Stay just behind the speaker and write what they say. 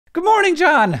Good morning,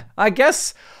 John. I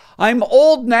guess I'm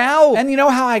old now. And you know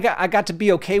how I got to be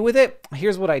okay with it?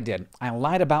 Here's what I did. I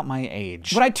lied about my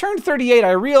age. When I turned 38,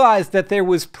 I realized that there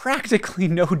was practically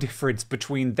no difference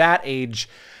between that age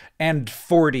and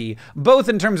 40, both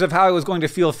in terms of how I was going to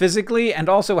feel physically and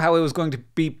also how I was going to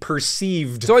be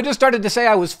perceived. So I just started to say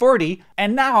I was 40,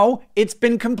 and now it's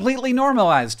been completely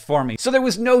normalized for me. So there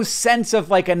was no sense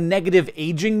of like a negative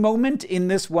aging moment in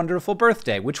this wonderful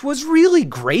birthday, which was really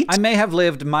great. I may have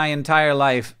lived my entire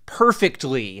life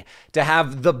perfectly to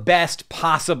have the best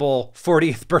possible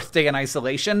 40th birthday in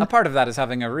isolation. A part of that is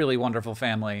having a really wonderful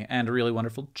family and a really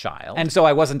wonderful child. And so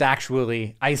I wasn't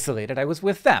actually isolated, I was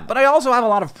with them. But I also have a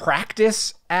lot of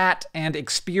practice at and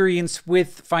experience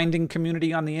with finding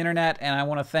community on the internet, and I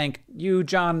want to thank you,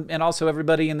 John, and also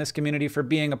everybody in this community for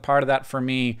being a part of that for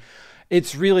me.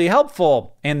 It's really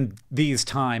helpful in these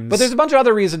times. But there's a bunch of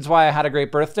other reasons why I had a great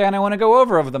birthday, and I want to go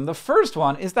over them. The first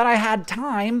one is that I had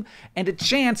time and a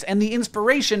chance and the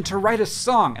inspiration to write a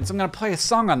song. And so I'm going to play a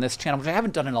song on this channel, which I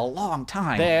haven't done in a long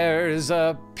time. There's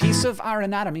a piece of our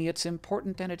anatomy. It's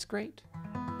important and it's great.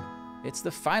 It's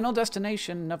the final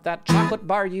destination of that chocolate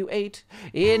bar you ate.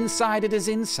 Inside it is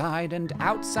inside and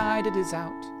outside it is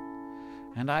out.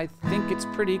 And I think it's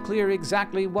pretty clear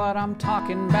exactly what I'm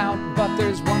talking about, but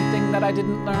there's one thing that I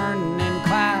didn't learn in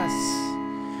class,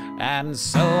 and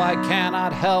so I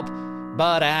cannot help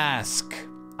but ask.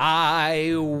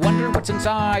 I wonder what's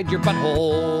inside your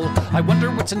butthole. I wonder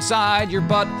what's inside your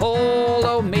butthole.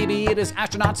 Oh, maybe it is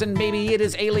astronauts and maybe it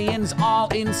is aliens all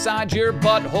inside your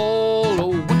butthole.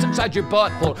 Oh, what's inside your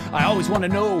butthole? I always want to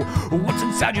know. What's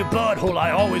inside your butthole?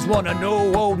 I always want to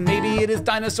know. Oh, maybe it is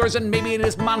dinosaurs and maybe it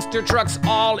is monster trucks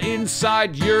all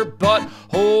inside your butthole.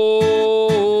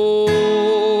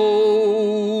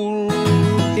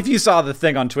 If you saw the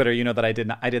thing on Twitter, you know that I did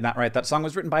not write that song. It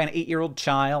was written by an 8-year-old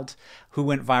child who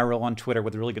went viral on Twitter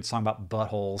with a really good song about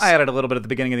buttholes. I added a little bit at the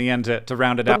beginning and the end to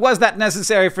round it out. But was that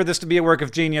necessary for this to be a work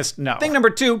of genius? No. Thing number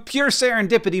 2, pure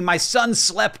serendipity. My son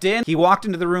slept in. He walked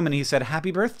into the room and he said,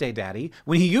 "Happy birthday, Daddy,"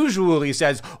 when he usually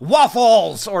says,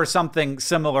 "Waffles," or something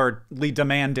similarly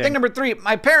demanding. Thing number 3,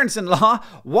 my parents-in-law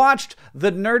watched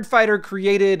the Nerdfighter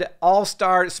created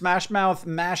All-Star Smash Mouth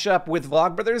mashup with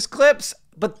Vlogbrothers clips,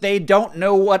 but they don't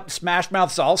know what Smash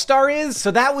Mouth's All-Star is,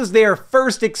 so that was their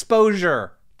first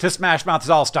exposure to Smash Mouth's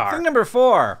All-Star. Thing number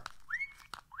 4.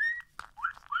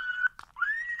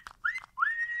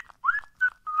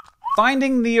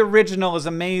 Finding the original is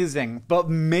amazing, but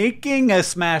making a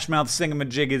Smash Mouth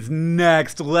singamajig is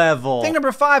next level. Thing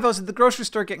number 5, I was at the grocery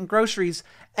store getting groceries,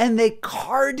 and they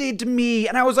carded me,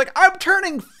 and I was like, I'm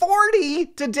turning 40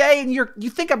 today, and you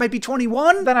think I might be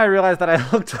 21? Then I realized that I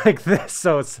looked like this,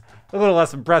 so it's a little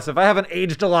less impressive. I haven't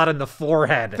aged a lot in the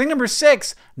forehead. Thing number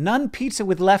 6, Nun Pizza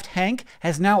with Left Hank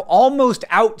has now almost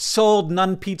outsold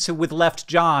Nun Pizza with Left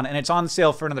John, and it's on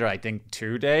sale for another, I think,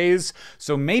 2 days.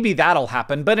 So maybe that'll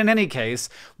happen. But in any case,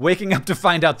 waking up to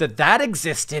find out that that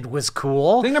existed was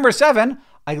cool. Thing number 7,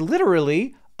 I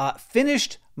literally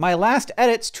finished my last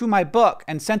edits to my book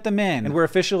and sent them in. And we're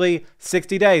officially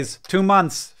 60 days, 2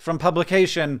 months from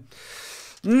publication.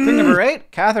 Thing number 8,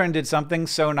 Catherine did something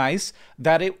so nice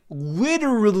that it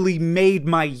literally made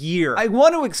my year. I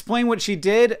want to explain what she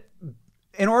did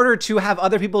in order to have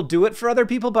other people do it for other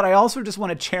people, but I also just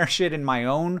want to cherish it in my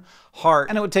own heart.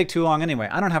 And it would take too long anyway.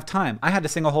 I don't have time. I had to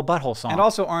sing a whole butthole song. And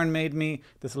also Oren made me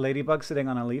this ladybug sitting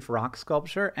on a leaf rock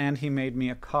sculpture, and he made me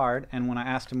a card, and when I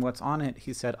asked him what's on it,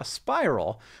 he said a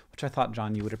spiral, which I thought,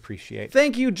 John, you would appreciate.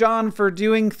 Thank you, John, for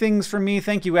doing things for me.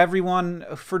 Thank you, everyone,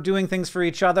 for doing things for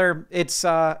each other. It's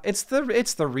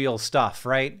the real stuff,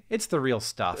 right? It's the real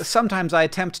stuff. Sometimes I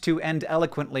attempt to end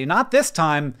eloquently. Not this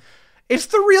time. It's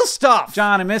the real stuff.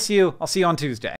 John, I miss you. I'll see you on Tuesday.